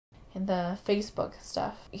the Facebook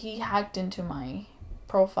stuff. He hacked into my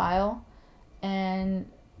profile and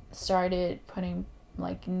started putting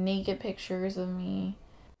like naked pictures of me.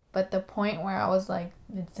 But the point where I was like,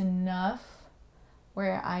 it's enough,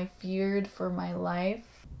 where I feared for my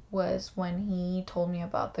life, was when he told me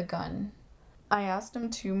about the gun. I asked him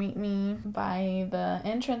to meet me by the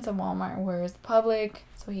entrance of Walmart where it's public,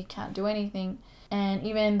 so he can't do anything. And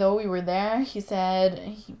even though we were there, he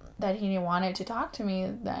said that he wanted to talk to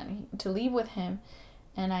me, to leave with him.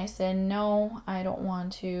 And I said, no, I don't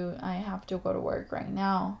want to. I have to go to work right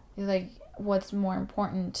now. He's like, what's more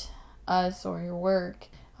important, us or your work?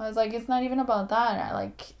 I was like, it's not even about that.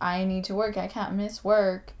 I need to work. I can't miss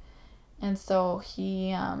work. And so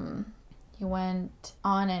he went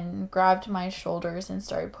on and grabbed my shoulders and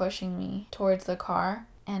started pushing me towards the car.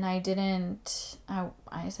 And I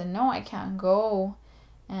said, no, I can't go.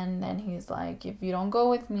 And then he's like, if you don't go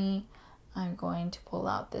with me, I'm going to pull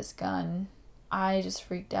out this gun. I just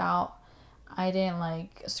freaked out. I didn't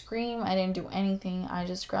scream. I didn't do anything. I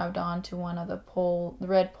just grabbed onto one of the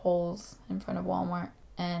red poles in front of Walmart.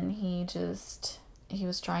 And he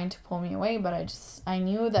was trying to pull me away, but I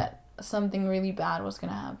knew that something really bad was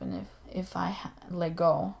going to happen if I let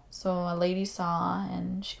go. So a lady saw,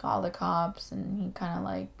 and she called the cops, and he kind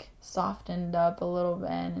of softened up a little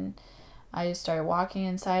bit, and I just started walking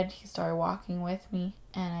inside. He started walking with me,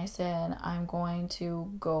 and I said, I'm going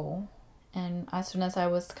to go. And as soon as I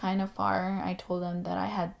was kind of far, I told him that I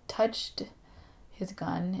had touched his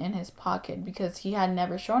gun in his pocket because he had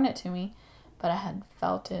never shown it to me, but I had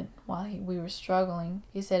felt it while we were struggling.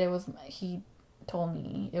 He told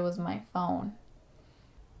me it was my phone.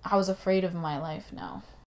 I was afraid of my life now.